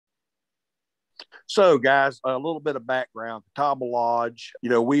So, guys, a little bit of background. Catawba Lodge,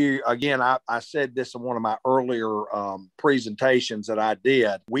 I said this in one of my earlier presentations that I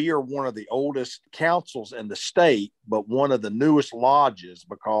did. We are one of the oldest councils in the state, but one of the newest lodges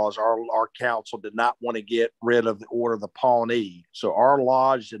because our council did not want to get rid of the Order of the Pawnee. So our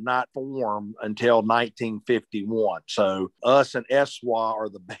lodge did not form until 1951. So us and Eswa are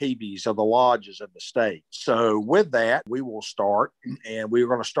the babies of the lodges in the state. So with that, we will start, and we're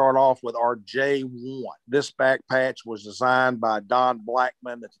going to start off with our J1. This back patch was designed by Don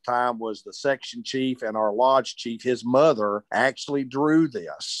Blackman, at the time was the section chief and our lodge chief. His mother actually drew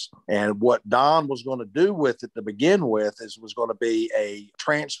this. And what Don was going to do with it to begin with was going to be a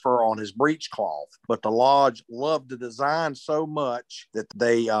transfer on his breechcloth. But the lodge loved the design so much that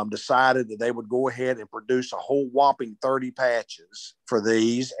they decided that they would go ahead and produce a whole whopping 30 patches for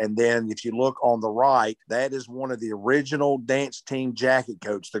these. And then if you look on the right, that is one of the original dance team jacket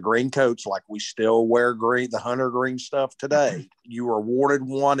coats, the green coats, like we still wear green, the hunter green stuff today. You were awarded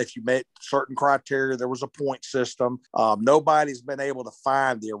one if you met certain criteria. There was a point system. Nobody's been able to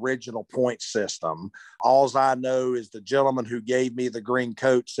find the original point system. All I know is the gentleman who gave me the green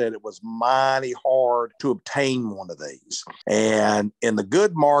coat said it was mighty hard to obtain one of these. And in the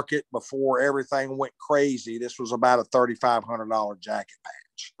good market, before everything went crazy, this was about a $3,500 jacket pack.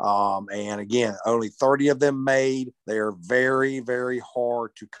 And again, only 30 of them made. They're very, very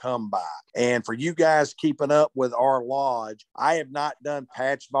hard to come by. And for you guys keeping up with our lodge, I have not done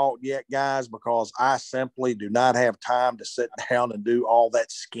patch vault yet, guys, because I simply do not have time to sit down and do all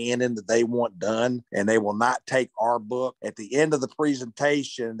that scanning that they want done. And they will not take our book. At the end of the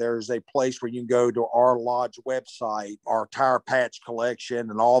presentation, there's a place where you can go to our lodge website, our entire patch collection,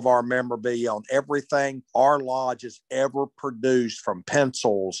 and all of our memorabilia on everything our lodge has ever produced, from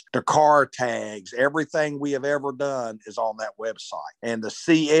pencils to car tags. Everything we have ever done is on that website. And the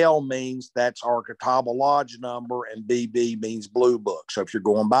CL means that's our Catawba Lodge number, and BB means Blue Book. So if you're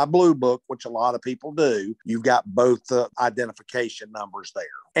going by Blue Book, which a lot of people do, you've got both the identification numbers there.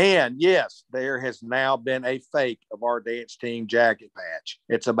 And yes, there has now been a fake of our dance team jacket patch.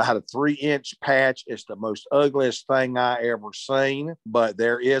 It's about a 3-inch patch. It's the most ugliest thing I ever seen, but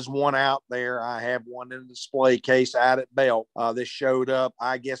there is one out there. I have one in the display case out at Belt. This showed up,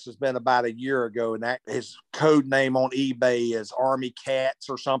 I guess it's been about a year ago, and that his code name on eBay is Army Cats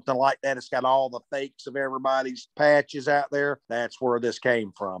or something like that. It's got all the fakes of everybody's patches out there. That's where this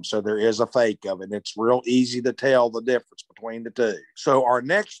came from. So there is a fake of it. It's real easy to tell the difference between the two. So our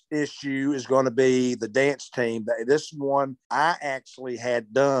next issue is going to be the dance team. This one I actually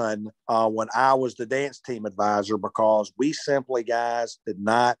had done when I was the dance team advisor, because we simply, guys, did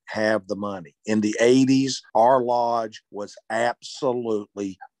not have the money. In the 80s, our lodge was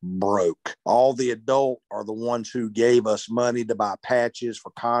absolutely broke. All the adult are the ones who gave us money to buy patches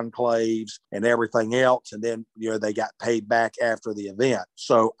for conclaves and everything else. And then, they got paid back after the event.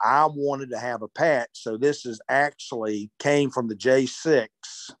 So I wanted to have a patch. So this is actually came from the J6,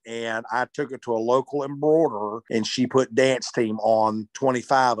 and I took it to a local embroiderer, and she put dance team on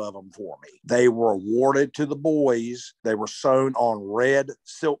 25 of them for me. They were awarded to the boys. They were sewn on red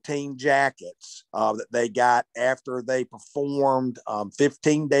silk team jackets that they got after they performed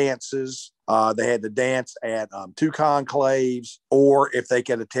 15 dances. They had to dance at 2 conclaves, or if they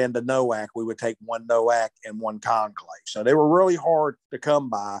could attend a NOAC, we would take 1 NOAC and 1 conclave. So they were really hard to come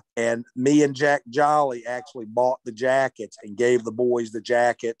by. And me and Jack Jolly actually bought the jackets and gave the boys the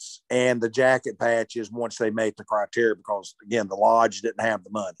jackets and the jacket patches once they made the criteria, because, again, the lodge didn't have the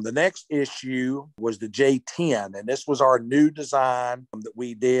money. The next issue was the J10, and this was our new design that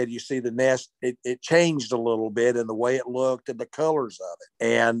we did. You see the nest, it changed a little bit in the way it looked and the colors of it.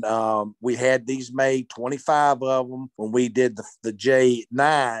 And we had these made, 25 of them, when we did the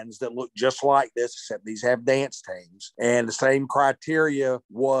J9s that look just like this, except these have dance teams. And the same criteria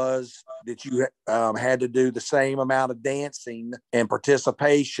was that you had to do the same amount of dancing and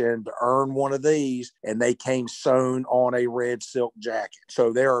participation to earn one of these, and they came sewn on a red silk jacket.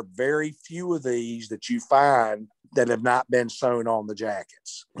 So there are very few of these that you find that have not been sewn on the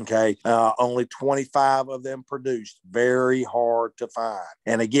jackets. Okay. Only 25 of them produced. Very hard to find.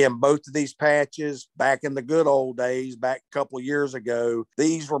 And again, both of these patches back in the good old days, back a couple of years ago,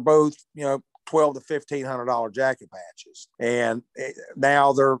 these were both, $1,200 to $1,500 jacket patches, and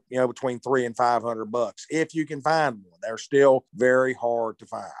now they're between $300 and $500 if you can find one. They're still very hard to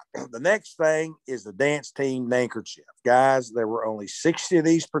find. The next thing is the dance team handkerchief. Guys, there were only 60 of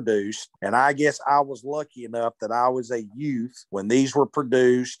these produced, and I guess I was lucky enough that I was a youth when these were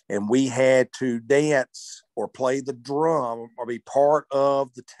produced, and we had to dance or play the drum or be part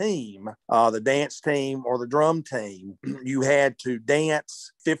of the team, the dance team or the drum team, you had to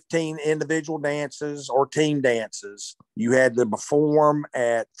dance 15 individual dances or team dances. You had to perform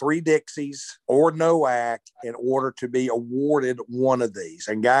at 3 Dixies or no act in order to be awarded one of these.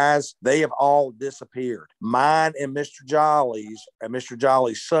 And guys, they have all disappeared. Mine and Mr. Jolly's, and Mr.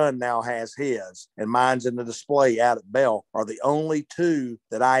 Jolly's son now has his, and mine's in the display out at Bell, are the only 2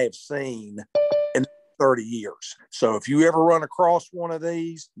 that I have seen in 30 years. So if you ever run across one of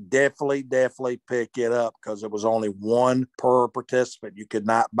these, definitely pick it up, because it was only 1 per participant. You could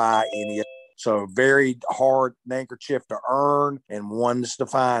not buy any. So very hard handkerchief to earn and ones to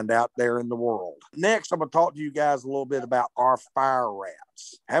find out there in the world. Next, I'm going to talk to you guys a little bit about our fire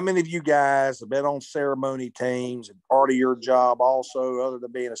rats. How many of you guys have been on ceremony teams, and part of your job also, other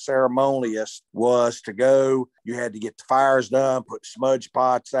than being a ceremonialist, was to go, you had to get the fires done, put smudge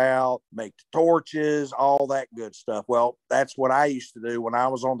pots out, make the torches, all that good stuff. Well, that's what I used to do when I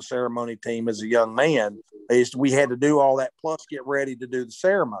was on the ceremony team as a young man. We had to do all that plus get ready to do the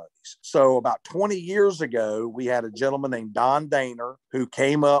ceremonies. So about 20 years ago, we had a gentleman named Don Daner who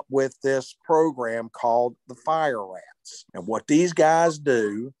came up with this program called the Fire Rats. And what these guys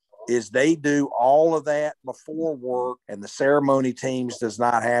do is they do all of that before work, and the ceremony teams does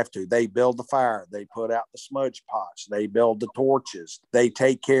not have to. They build the fire, they put out the smudge pots, they build the torches, they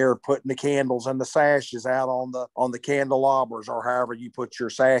take care of putting the candles and the sashes out on the candelabras, or however you put your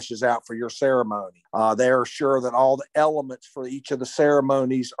sashes out for your ceremony. They're sure that all the elements for each of the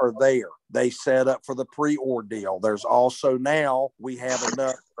ceremonies are there. They set up for the pre-ordeal. There's also now, we have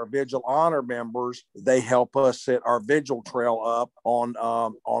enough our vigil honor members. They help us set our vigil trail up on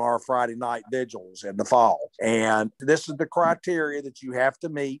our Friday night vigils in the fall. And this is the criteria that you have to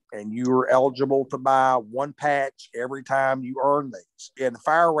meet, and you are eligible to buy 1 patch every time you earn these. And the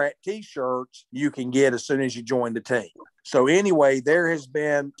Fire Rat t-shirts you can get as soon as you join the team. So anyway, there has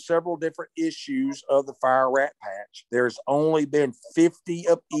been several different issues of the Fire Rat patch. There's only been 50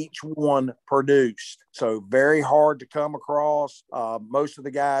 of each one produced. So very hard to come across. Most of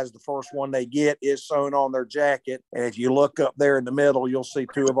the guys, the first one they get is sewn on their jacket. And if you look up there in the middle, you'll see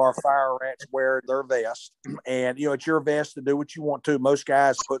 2 of our Fire Rats wearing their vest. And, it's your vest to do what you want to. Most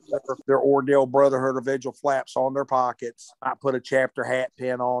guys put their Ordeal Brotherhood or Vigil flaps on their pockets. I put a chapter hat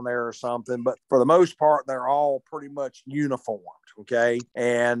pin on there or something. But for the most part, they're all pretty much uniformed. Okay.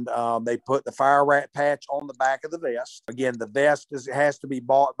 And they put the Fire Rat patch on the back of the vest. Again, the vest has to be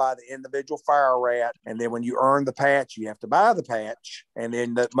bought by the individual Fire Rat. And then when you earn the patch, you have to buy the patch. And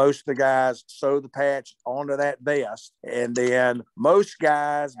then most of the guys sew the patch onto that vest. And then most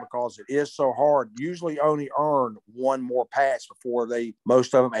guys, because it is so hard, usually only earn 1 more patch before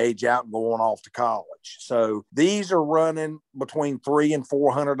most of them age out and go on off to college. So these are running between $300 and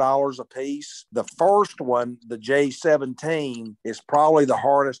 $400 a piece. The first one, the J17, is probably the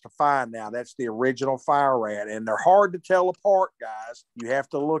hardest to find now. That's the original Fire Rat, and they're hard to tell apart, guys. You have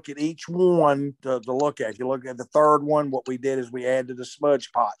to look at each one to look at. If you look at the third one, what we did is we added a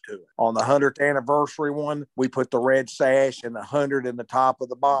smudge pot to it. On the 100th anniversary one, we put the red sash and the 100 in the top of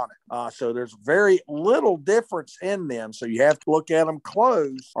the bonnet. So there's very little difference in them. So you have to look at them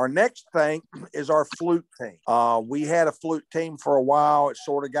close. Our next thing is our flute team. We had a flute team for a while. It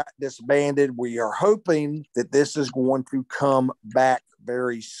sort of got disbanded. We are hoping that this is going to come back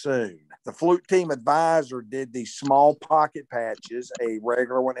very soon. The flute team advisor did these small pocket patches, a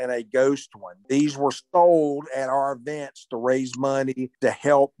regular one and a ghost one. These were sold at our events to raise money to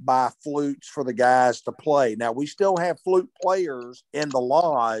help buy flutes for the guys to play. Now, we still have flute players in the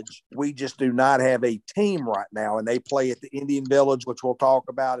lodge. We just do not have a team right now, and they play at the Indian Village, which we'll talk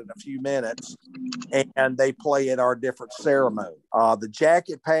about in a few minutes, and they play at our different ceremonies. The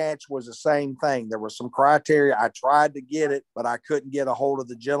jacket patch was the same thing. There was some criteria. I tried to get it, but I couldn't get a hold of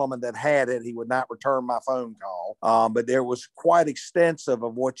the gentleman that had it. He would not return my phone call. But there was quite extensive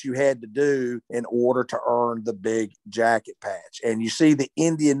of what you had to do in order to earn the big jacket patch. And you see the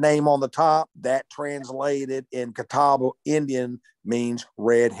Indian name on the top, that translated in Catawba Indian means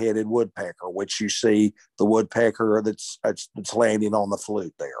red-headed woodpecker, which you see the woodpecker that's landing on the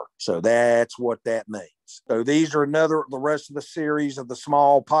flute there. So that's what that means. So these are the rest of the series of the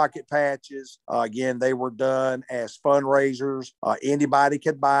small pocket patches. Again, they were done as fundraisers. Anybody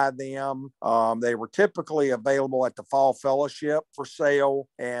could buy them. They were typically available at the Fall Fellowship for sale.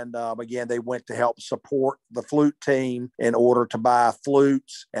 And again, they went to help support the flute team in order to buy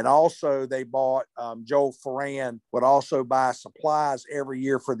flutes. And also they bought, Joel Ferran would also buy supplies every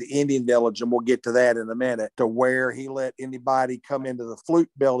year for the Indian Village. And we'll get to that in a minute, to where he let anybody come into the flute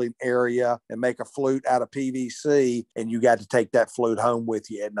building area and make a flute out out of PVC, and you got to take that flute home with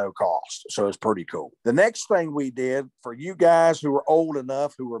you at no cost. So it's pretty cool. The next thing we did, for you guys who are old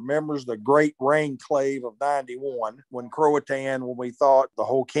enough, who remembers the great rain clave of 91, when we thought the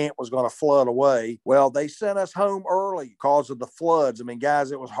whole camp was going to flood away, well, they sent us home early because of the floods. I mean,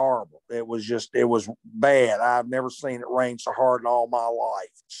 guys, it was horrible. It was bad. I've never seen it rain so hard in all my life.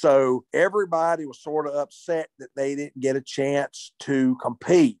 So everybody was sort of upset that they didn't get a chance to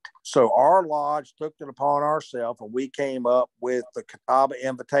compete. So our lodge took it upon ourselves, and we came up with the Catawba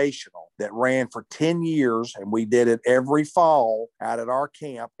Invitational that ran for 10 years, and we did it every fall out at our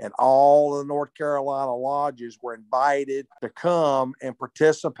camp, and all the North Carolina lodges were invited to come and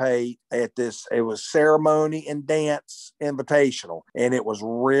participate at this. It was ceremony and dance invitational, and it was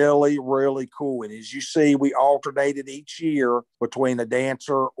really, really cool. And as you see, we alternated each year between a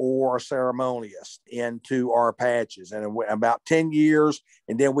dancer or a ceremoniist into our patches, and about 10 years,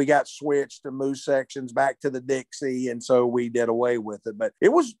 and then we got switched to move sections back to the Dixie, and so we did away with it. But it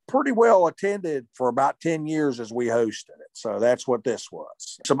was pretty well attended for about 10 years as we hosted it. So that's what this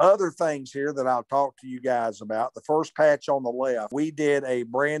was. Some other things here that I'll talk to you guys about. The first patch on the left, we did a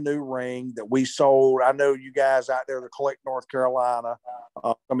brand new ring that we sold. I know you guys out there that collect North Carolina,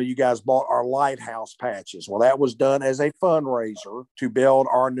 some of you guys bought our lighthouse patches. Well, that was done as a fundraiser to build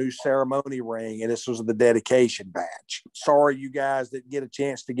our new ceremony ring, and this was the dedication patch. Sorry you guys didn't get a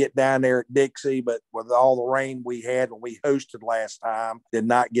chance to get down there at Dixie, but with all the rain we had when we hosted last time, did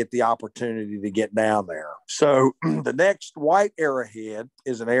not get the opportunity to get down there. So the next white arrowhead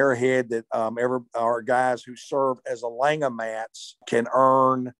is an arrowhead that our guys who serve as a langamats can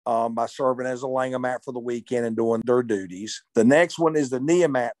earn by serving as a langamat for the weekend and doing their duties. The next one is the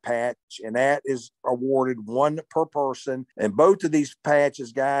neomat patch, and that is awarded one per person. And both of these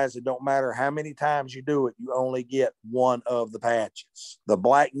patches, guys, it don't matter how many times you do it, you only get one of the patches. The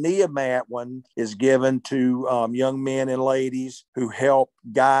black neomat one is given to young men and ladies who help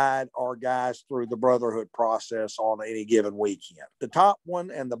guide our guys through the brotherhood process on any given weekend. The top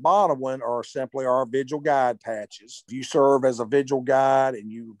one and the bottom one are simply our vigil guide patches. If you serve as a vigil guide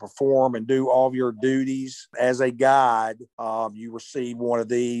and you perform and do all of your duties as a guide, you receive one of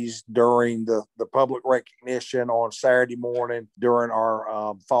these during the public recognition on Saturday morning during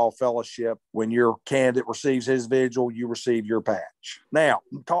our fall fellowship. When your candidate receives his vigil, you receive your patch. Now,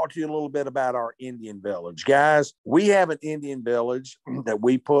 talk to you a little bit about our Indian village. Guys, we have an Indian village that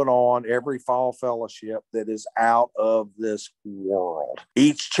we put on every fall fellowship that is out of this world.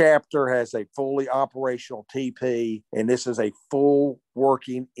 Each chapter has a fully operational TP, and this is a full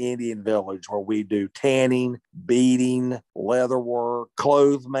working Indian village where we do tanning, beading, leather work,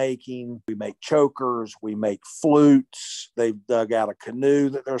 clothes making. We make chokers, we make flutes. They've dug out a canoe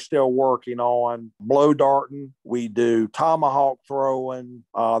that they're still working on. Blow darting, we do tomahawk throwing.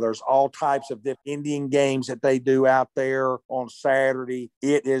 There's all types of different Indian games that they do out there on Saturday.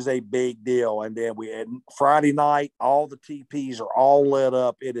 It is a big deal. And then we had Friday night, all the TPs are all lit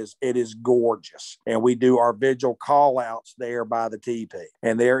up. It is gorgeous. And we do our vigil call outs there by the TP.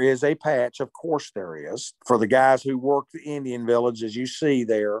 And there is a patch, of course there is, for the guys who work the Indian village. As you see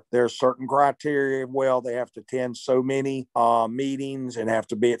there's certain criteria. Well, they have to attend so many meetings and have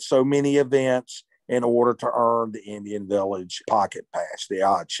to be at so many events in order to earn the Indian Village pocket patch, the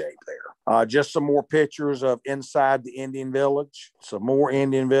odd shape there. Just some more pictures of inside the Indian Village, some more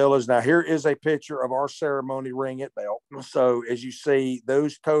Indian Village. Now, here is a picture of our ceremony ring at belt. So as you see,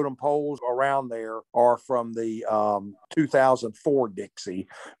 those totem poles around there are from the 2004 Dixie.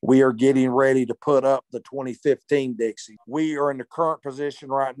 We are getting ready to put up the 2015 Dixie. We are in the current position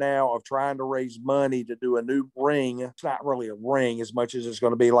right now of trying to raise money to do a new ring. It's not really a ring as much as it's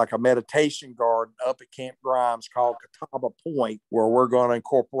going to be like a meditation garden up at Camp Grimes called Catawba Point, where we're going to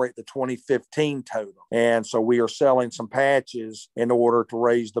incorporate the 2015 totem. And so we are selling some patches in order to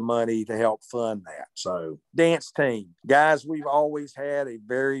raise the money to help fund that. So dance team. Guys, we've always had a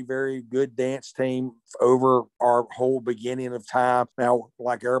very, very good dance team over our whole beginning of time. Now,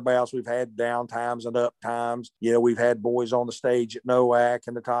 like everybody else, we've had down times and up times. You know, we've had boys on the stage at NOAC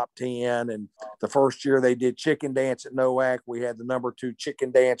in the top 10. And the first year they did chicken dance at NOAC, we had the number 2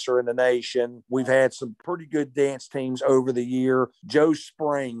 chicken dancer in the nation. We've had some pretty good dance teams over the year. Joe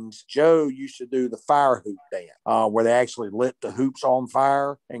Springs, Joe used to do the fire hoop dance, where they actually lit the hoops on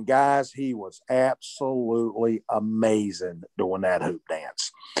fire. And guys, he was absolutely amazing doing that hoop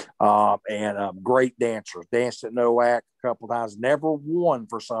dance. Great dancers. Danced at NOAC a couple of times, never won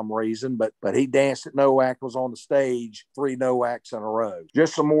for some reason, but he danced at NOAC, was on the stage 3 NOACs in a row.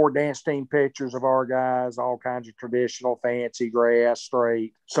 Just some more dance team pictures of our guys, all kinds of traditional, fancy, grass,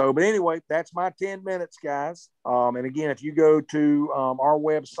 straight. So, but anyway, that's my 10 minutes, guys. And again, if you go to our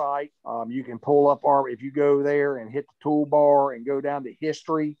website, you can pull up if you go there and hit the toolbar and go down to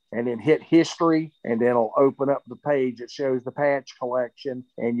history and then hit history, and then it'll open up the page that shows the patch collection,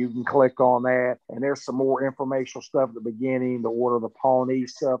 and you can click on that. And there's some more informational stuff at the beginning. The Order of the Pawnee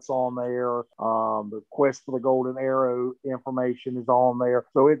stuff's on there. The Quest for the Golden Arrow information is on there.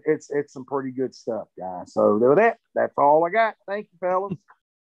 So it's some pretty good stuff, guys. So with that, that's all I got. Thank you, fellas.